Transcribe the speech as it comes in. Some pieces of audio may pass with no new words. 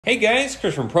Hey guys,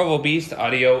 Chris from Provo Beast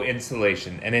Audio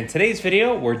Installation, and in today's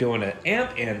video we're doing an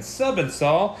amp and sub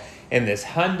install in this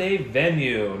Hyundai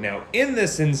Venue. Now in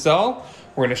this install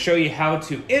we're going to show you how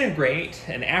to integrate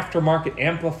an aftermarket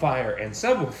amplifier and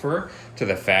subwoofer to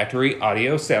the factory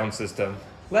audio sound system.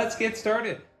 Let's get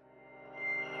started.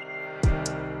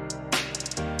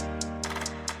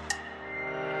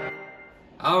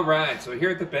 Alright, so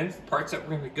here at the bench, the parts that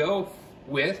we're going to go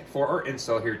with for our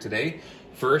install here today.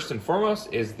 First and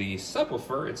foremost is the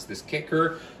subwoofer. It's this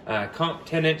kicker comp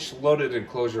 10-inch loaded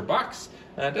enclosure box.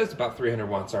 It does about 300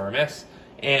 watts RMS.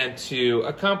 And to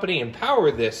accompany and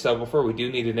power this subwoofer, we do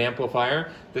need an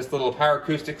amplifier. This little power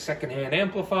acoustic secondhand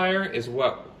amplifier is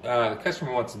what the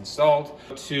customer wants installed.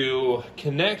 To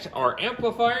connect our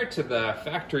amplifier to the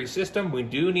factory system, we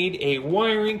do need a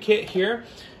wiring kit here.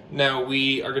 Now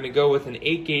we are going to go with an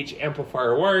 8-gauge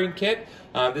amplifier wiring kit.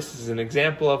 This is an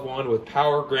example of one with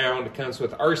power ground. It comes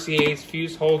with RCAs,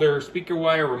 fuse holder, speaker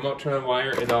wire, remote turn-on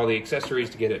wire, and all the accessories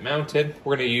to get it mounted.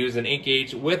 We're going to use an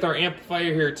 8-gauge with our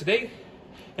amplifier here today.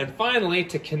 And finally,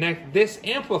 to connect this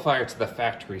amplifier to the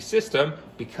factory system,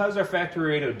 because our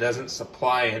factory radio doesn't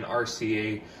supply an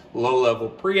RCA low-level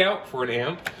pre-out for an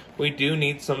amp, we do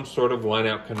need some sort of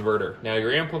line-out converter. Now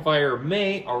your amplifier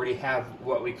may already have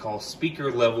what we call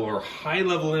speaker level or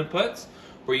high-level inputs,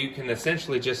 where you can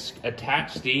essentially just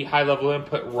attach the high-level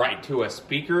input right to a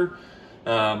speaker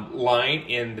line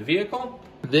in the vehicle.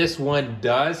 This one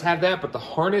does have that, but the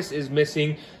harness is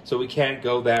missing, so we can't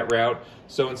go that route.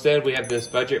 So instead we have this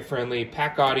budget-friendly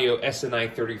Pack Audio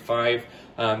SNI 35.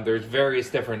 There's various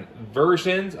different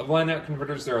versions of line-out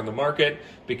converters there on the market.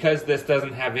 Because this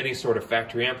doesn't have any sort of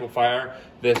factory amplifier,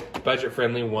 this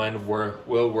budget-friendly one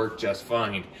will work just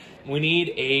fine. We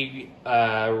need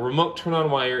a remote turn-on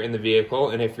wire in the vehicle,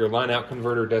 and if your line-out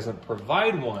converter doesn't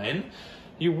provide one,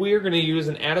 we're going to use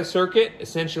an ADA circuit.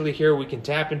 Essentially here we can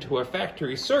tap into a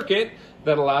factory circuit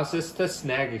that allows us to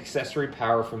snag accessory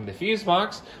power from the fuse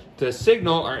box to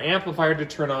signal our amplifier to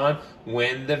turn on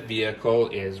when the vehicle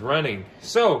is running.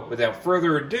 So without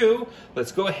further ado,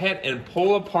 let's go ahead and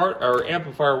pull apart our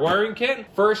amplifier wiring kit.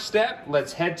 First step,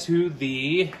 let's head to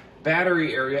the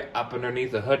battery area up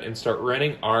underneath the hood and start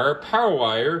running our power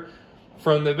wire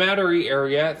from the battery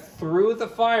area through the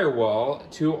firewall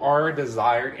to our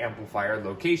desired amplifier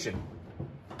location.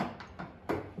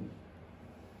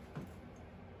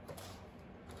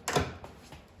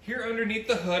 Here underneath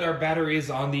the hood, our battery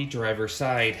is on the driver's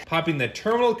side. Popping the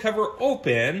terminal cover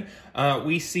open,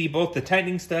 we see both the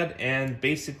tightening stud and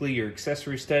basically your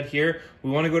accessory stud here.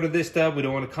 We want to go to this stud. We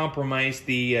don't want to compromise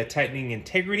the tightening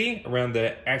integrity around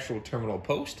the actual terminal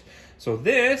post. So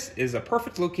this is a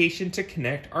perfect location to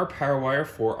connect our power wire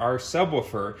for our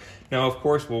subwoofer. Now, of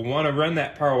course, we'll want to run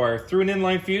that power wire through an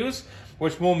inline fuse,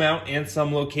 which we'll mount in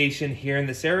some location here in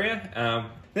this area.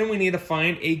 Then we need to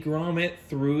find a grommet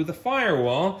through the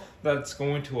firewall that's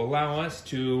going to allow us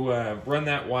to run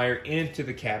that wire into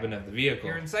the cabin of the vehicle.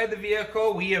 Here inside the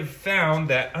vehicle, we have found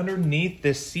that underneath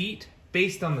this seat,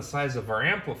 based on the size of our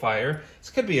amplifier, this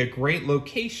could be a great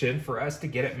location for us to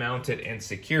get it mounted and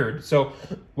secured. So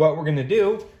what we're going to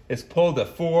do is pull the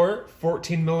four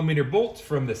 14mm bolts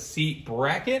from the seat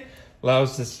bracket,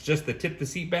 allows us just to tip the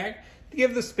seat back to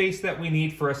give the space that we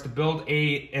need for us to build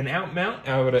an out mount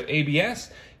out of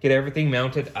ABS, get everything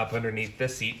mounted up underneath the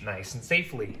seat nice and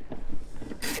safely.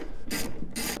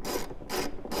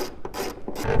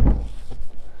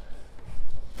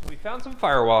 We found some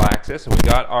firewall access, and we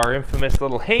got our infamous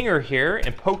little hanger here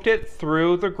and poked it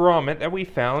through the grommet that we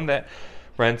found that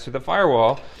runs through the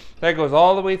firewall. That goes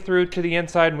all the way through to the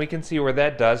inside, and we can see where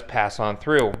that does pass on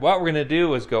through. What we're going to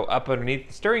do is go up underneath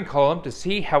the steering column to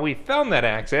see how we found that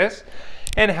access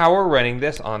and how we're running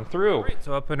this on through. All right,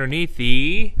 so up underneath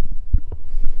the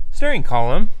steering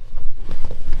column,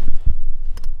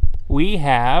 we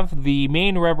have the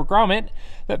main rubber grommet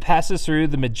that passes through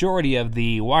the majority of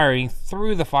the wiring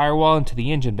through the firewall into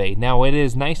the engine bay. Now it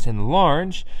is nice and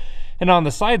large, and on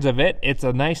the sides of it, it's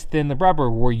a nice thin rubber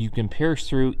where you can pierce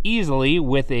through easily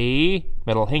with a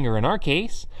metal hanger in our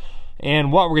case.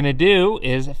 And what we're going to do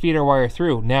is feed our wire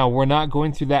through. Now we're not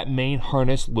going through that main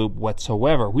harness loop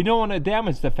whatsoever. We don't want to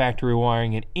damage the factory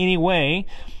wiring in any way,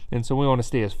 and so we want to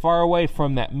stay as far away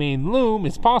from that main loom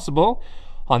as possible.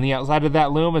 On the outside of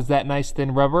that loom is that nice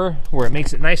thin rubber where it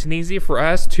makes it nice and easy for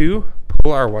us to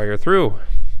pull our wire through.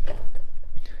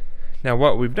 Now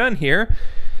what we've done here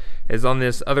is on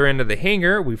this other end of the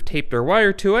hanger, we've taped our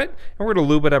wire to it, and we're going to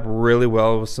lube it up really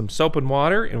well with some soap and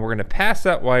water, and we're going to pass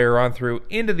that wire on through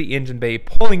into the engine bay,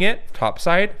 pulling it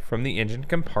topside from the engine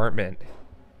compartment.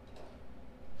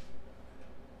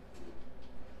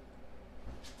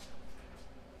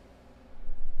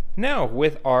 Now,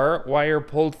 with our wire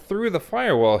pulled through the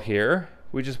firewall here,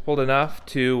 we just pulled enough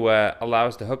to allow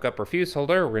us to hook up our fuse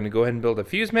holder. We're going to go ahead and build a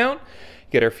fuse mount,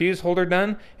 get our fuse holder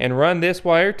done, and run this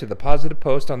wire to the positive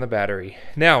post on the battery.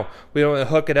 Now, we don't want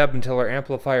to hook it up until our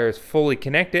amplifier is fully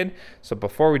connected, so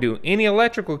before we do any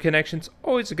electrical connections,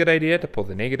 always a good idea to pull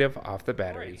the negative off the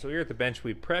battery. Right, so here at the bench,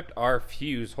 we prepped our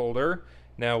fuse holder.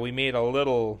 Now, we made a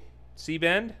little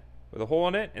C-bend with a hole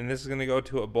in it, and this is going to go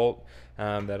to a bolt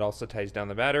that also ties down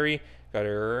the battery. Got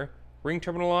our ring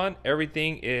terminal on.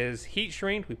 Everything is heat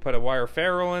shrinked. We put a wire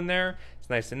ferrule in there. It's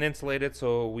nice and insulated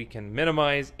so we can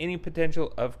minimize any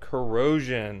potential of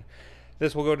corrosion.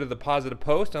 This will go to the positive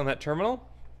post on that terminal.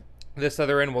 This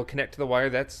other end will connect to the wire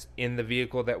that's in the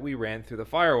vehicle that we ran through the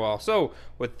firewall. So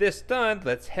with this done,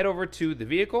 let's head over to the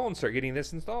vehicle and start getting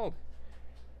this installed.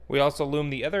 We also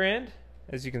loomed the other end.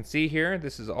 As you can see here,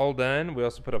 this is all done. We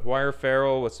also put a wire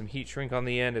ferrule with some heat shrink on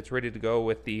the end. It's ready to go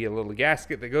with the little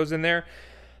gasket that goes in there.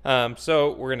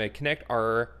 So we're going to connect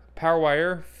our power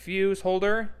wire, fuse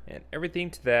holder, and everything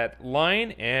to that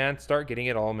line and start getting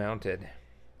it all mounted.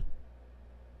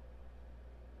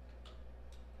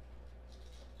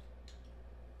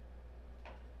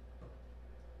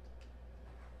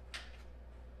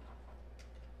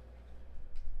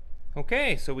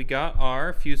 Okay, so we got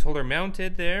our fuse holder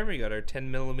mounted there. We got our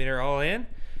 10mm all in.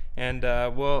 And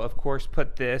we'll, of course,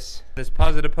 put this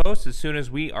positive post as soon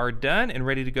as we are done and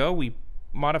ready to go. We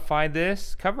modified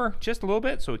this cover just a little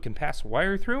bit so it can pass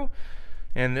wire through,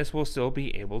 and this will still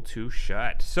be able to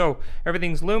shut. So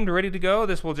everything's loomed, ready to go.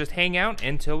 This will just hang out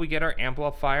until we get our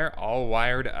amplifier all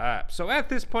wired up. So at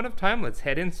this point of time, let's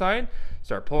head inside,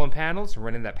 start pulling panels and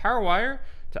running that power wire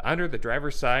to under the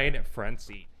driver's side front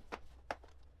seat.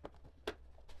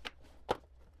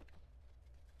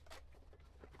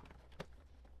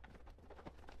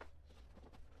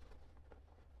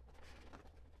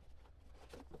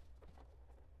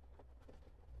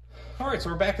 Alright,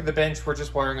 so we're back at the bench. We're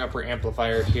just wiring up our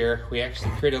amplifier here. We actually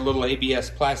created a little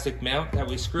ABS plastic mount that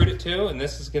we screwed it to, and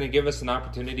this is going to give us an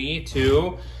opportunity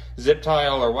to zip tie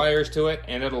all our wires to it,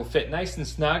 and it'll fit nice and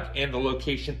snug in the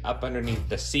location up underneath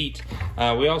the seat.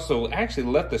 We also actually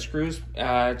left the screws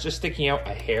just sticking out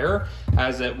a hair,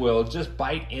 as it will just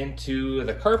bite into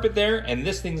the carpet there, and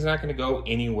this thing's not going to go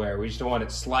anywhere. We just don't want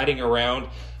it sliding around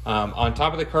on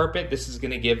top of the carpet. This is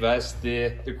going to give us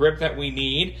the grip that we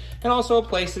need, and also a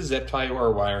place to zip tie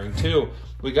our wiring to.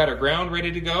 We got our ground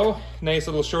ready to go, nice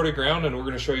little shorty ground, and we're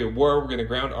going to show you where we're going to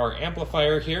ground our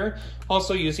amplifier here.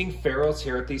 Also using ferrules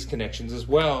here at these connections as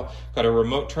well. Got a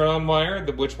remote turn on wire,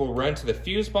 which will run to the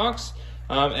fuse box,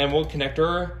 and we'll connect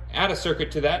or add a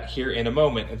circuit to that here in a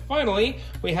moment. And finally,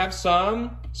 we have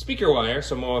some speaker wire,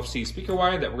 some OFC speaker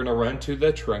wire that we're going to run to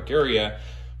the trunk area.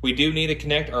 We do need to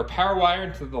connect our power wire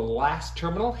into the last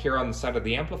terminal here on the side of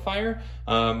the amplifier.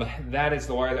 That is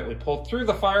the wire that we pulled through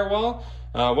the firewall.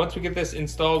 Once we get this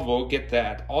installed, we'll get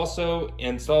that also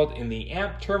installed in the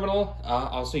amp terminal,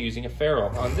 also using a ferrule.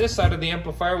 On this side of the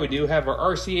amplifier, we do have our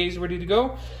RCAs ready to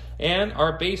go, and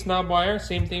our base knob wire,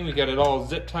 same thing, we got it all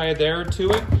zip tied there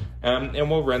to it, and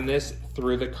we'll run this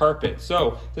through the carpet.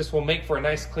 So this will make for a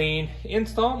nice clean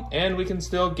install, and we can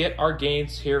still get our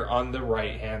gains here on the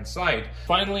right hand side.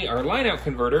 Finally, our line out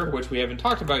converter, which we haven't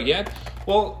talked about yet,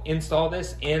 we'll install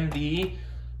this in the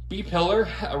B pillar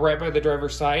right by the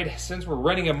driver's side. Since we're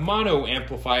running a mono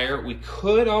amplifier, we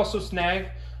could also snag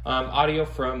audio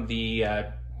from the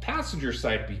passenger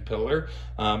side B pillar,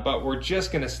 but we're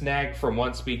just going to snag from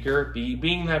one speaker,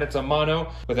 being that it's a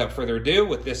mono. Without further ado,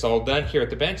 with this all done here at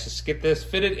the bench, let's get this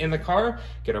fitted in the car,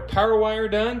 get our power wire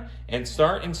done, and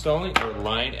start installing our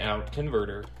line out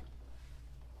converter.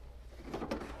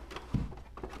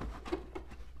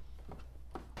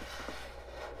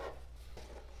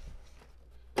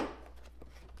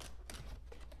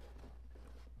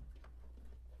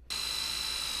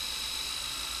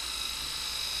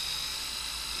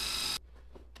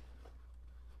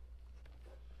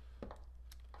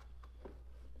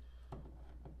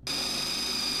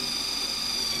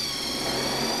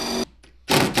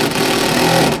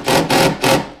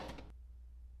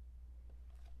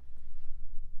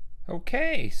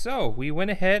 Okay, so we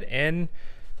went ahead and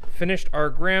finished our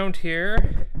ground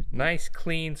here. Nice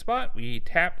clean spot. We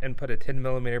tapped and put a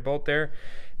 10mm bolt there.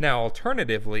 Now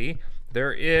alternatively,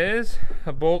 there is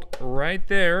a bolt right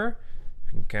there.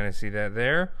 You can kind of see that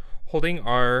there, holding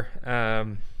our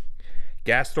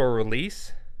gas door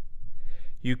release.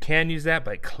 You can use that,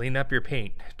 but clean up your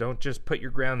paint. Don't just put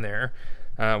your ground there.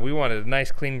 We wanted a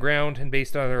nice clean ground, and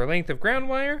based on our length of ground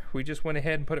wire, we just went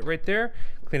ahead and put it right there,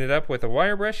 cleaned it up with a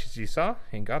wire brush as you saw,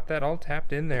 and got that all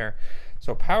tapped in there.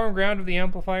 So power and ground of the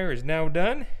amplifier is now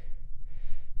done.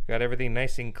 Got everything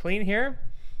nice and clean here.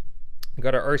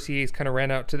 Got our RCAs kind of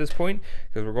ran out to this point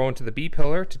because we're going to the B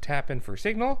pillar to tap in for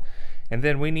signal. And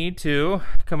then we need to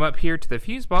come up here to the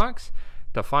fuse box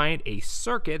to find a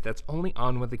circuit that's only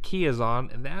on when the key is on,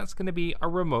 and that's going to be a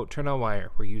remote turn on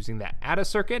wire. We're using that ADA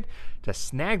circuit to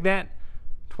snag that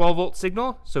 12-volt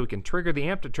signal so we can trigger the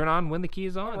amp to turn on when the key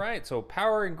is on. All right, so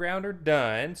power and ground are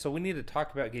done, so we need to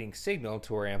talk about getting signal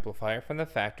to our amplifier from the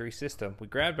factory system. We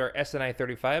grabbed our SNI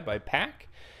 35 by pack.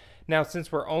 Now,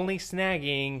 since we're only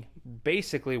snagging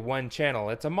basically one channel,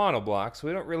 it's a monoblock, so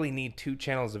we don't really need two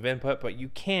channels of input, but you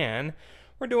can.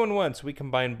 We're doing one, so we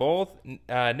combine both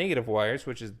negative wires,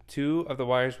 which is two of the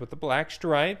wires with the black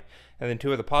stripe, and then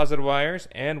two of the positive wires,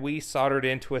 and we soldered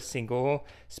into a single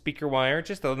speaker wire,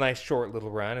 just a nice short little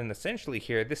run. And essentially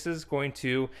here, this is going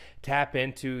to tap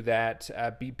into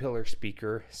that B-pillar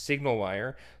speaker signal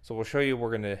wire. So we'll show you,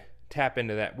 we're going to tap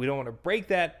into that. We don't want to break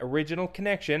that original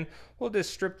connection. We'll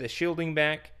just strip the shielding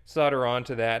back, solder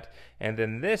onto that, and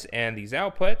then this and these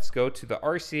outputs go to the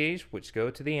RCAs, which go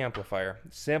to the amplifier.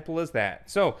 Simple as that.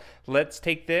 So let's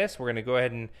take this. We're going to go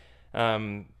ahead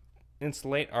and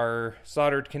insulate our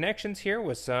soldered connections here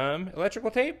with some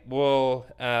electrical tape. We'll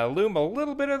loom a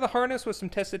little bit of the harness with some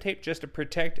tested tape just to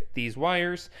protect these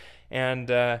wires,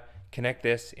 and connect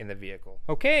this in the vehicle.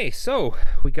 Okay, so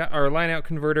we got our line out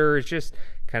converter. It's just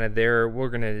kind of there. We're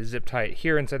going to zip tie it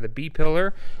here inside the B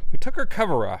pillar. We took our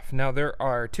cover off. Now there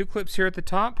are two clips here at the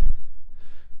top,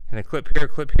 and a clip here,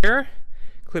 clip here,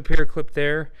 clip here, clip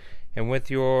there. And with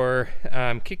your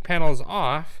kick panels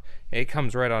off, it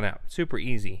comes right on out. Super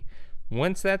easy.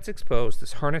 Once that's exposed,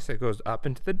 this harness that goes up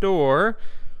into the door,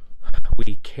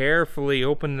 we carefully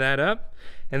open that up,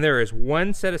 and there is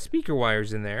one set of speaker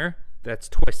wires in there that's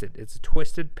twisted. It's a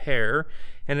twisted pair,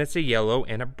 and it's a yellow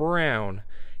and a brown.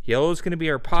 Yellow is going to be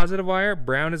our positive wire,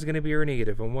 brown is going to be our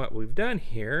negative. And what we've done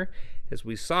here is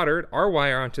we soldered our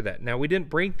wire onto that. Now, we didn't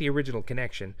break the original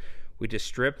connection. We just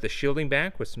stripped the shielding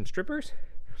back with some strippers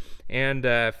and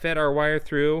fed our wire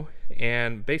through,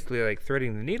 and basically like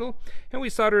threading the needle, and we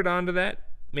soldered onto that,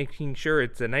 making sure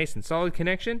it's a nice and solid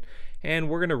connection. And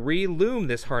we're going to re-loom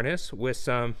this harness with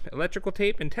some electrical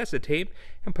tape and tested tape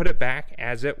and put it back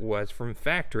as it was from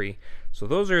factory. So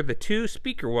those are the two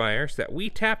speaker wires that we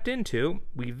tapped into.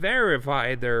 We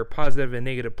verified their positive and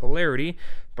negative polarity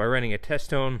by running a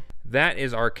test tone. That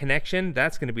is our connection.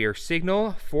 That's going to be our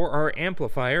signal for our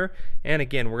amplifier. And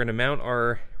again, we're going to mount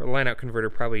our line out converter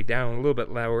probably down a little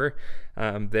bit lower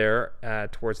there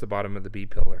towards the bottom of the B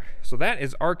pillar. So that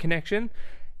is our connection.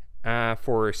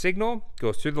 For signal,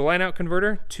 goes through the line out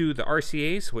converter to the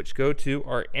RCAs, which go to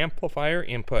our amplifier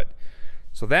input.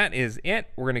 So that is it.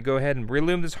 We're going to go ahead and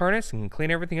reloom this harness and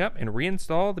clean everything up and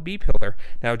reinstall the B pillar.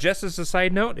 Now, just as a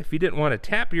side note, if you didn't want to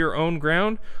tap your own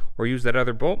ground or use that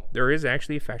other bolt, there is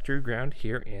actually a factory ground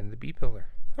here in the B pillar.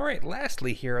 All right,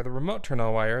 lastly here are the remote turn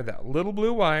on wire. That little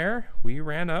blue wire we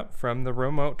ran up from the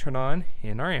remote turn on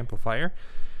in our amplifier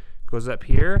goes up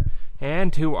here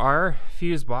and to our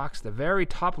fuse box. The very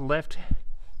top left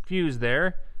fuse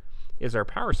there is our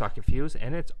power socket fuse,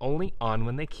 and it's only on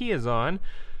when the key is on.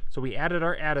 So we added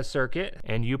our ADA circuit,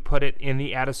 and you put it in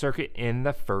the ADA circuit in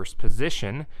the first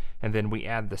position, and then we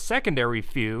add the secondary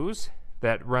fuse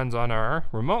that runs on our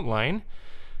remote line,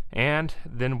 and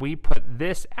then we put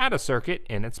this ADA circuit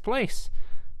in its place.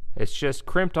 It's just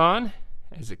crimped on,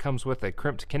 as it comes with a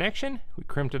crimped connection. We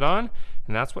crimped it on,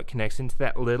 and that's what connects into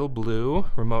that little blue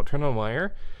remote turn on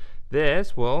wire.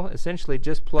 This will essentially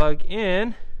just plug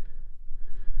in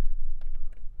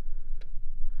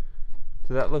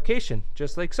to that location,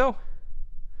 just like so.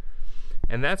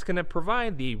 And that's going to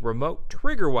provide the remote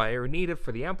trigger wire needed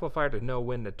for the amplifier to know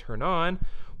when to turn on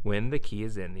when the key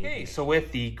is in the ignition. Okay, so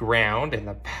with the ground and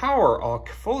the power all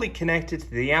fully connected to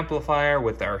the amplifier,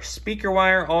 with our speaker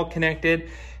wire all connected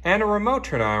and a remote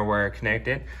turn on wire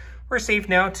connected, we're safe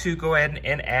now to go ahead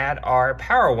and add our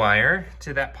power wire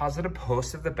to that positive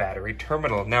post of the battery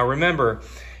terminal. Now remember,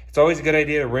 it's always a good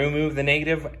idea to remove the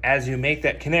negative as you make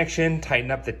that connection.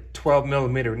 Tighten up the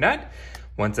 12mm nut.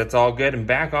 Once that's all good and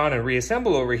back on and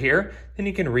reassemble over here, then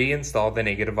you can reinstall the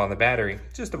negative on the battery.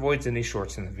 It just avoids any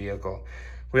shorts in the vehicle.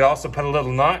 We also put a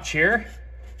little notch here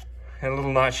and a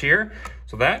little notch here,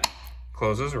 so that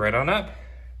closes right on up.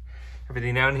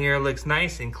 Everything down here looks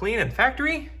nice and clean and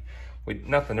factory.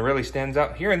 Nothing really stands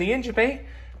out here in the engine bay.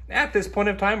 At this point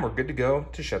of time, we're good to go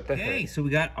to shut the head. So we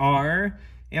got our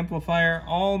amplifier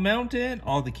all mounted,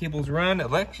 all the cables run,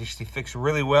 electricity fixed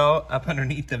really well up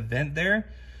underneath the vent there.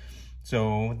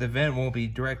 So the vent won't be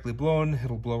directly blown,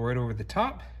 it'll blow right over the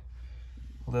top.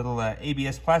 Little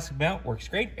ABS plastic mount works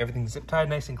great. Everything's zip tied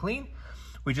nice and clean.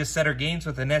 We just set our gains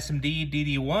with an SMD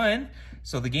DD1,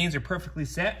 so the gains are perfectly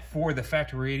set for the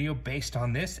factory radio based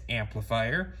on this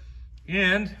amplifier.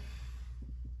 And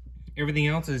everything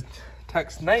else is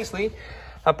tucked nicely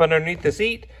up underneath the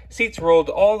seat. Seat's rolled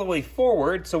all the way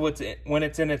forward, so when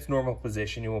it's in its normal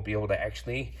position, you won't be able to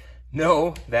actually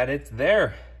know that it's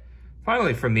there.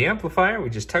 Finally, from the amplifier,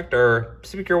 we just tucked our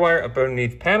speaker wire up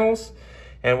underneath panels,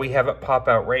 and we have it pop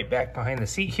out right back behind the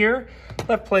seat here.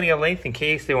 Left plenty of length in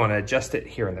case they want to adjust it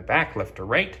here in the back, left or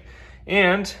right.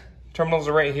 And terminals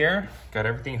are right here. Got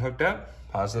everything hooked up,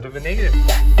 positive and negative.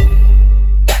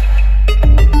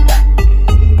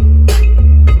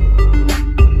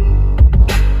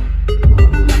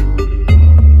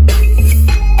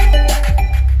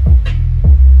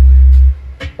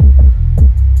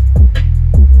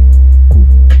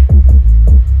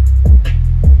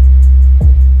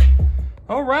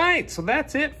 Alright, so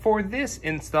that's it for this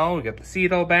install. We got the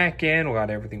seat all back in, we got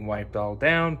everything wiped all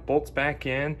down, bolts back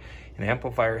in, and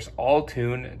amplifiers all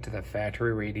tuned to the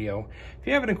factory radio. If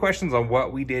you have any questions on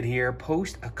what we did here,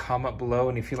 post a comment below,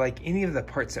 and if you like any of the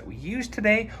parts that we used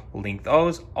today, we'll link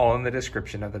those all in the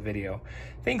description of the video.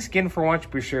 Thanks again for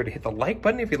watching. Be sure to hit the like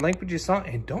button if you like what you saw,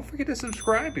 and don't forget to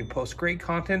subscribe. We post great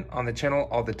content on the channel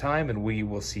all the time, and we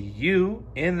will see you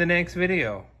in the next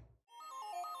video.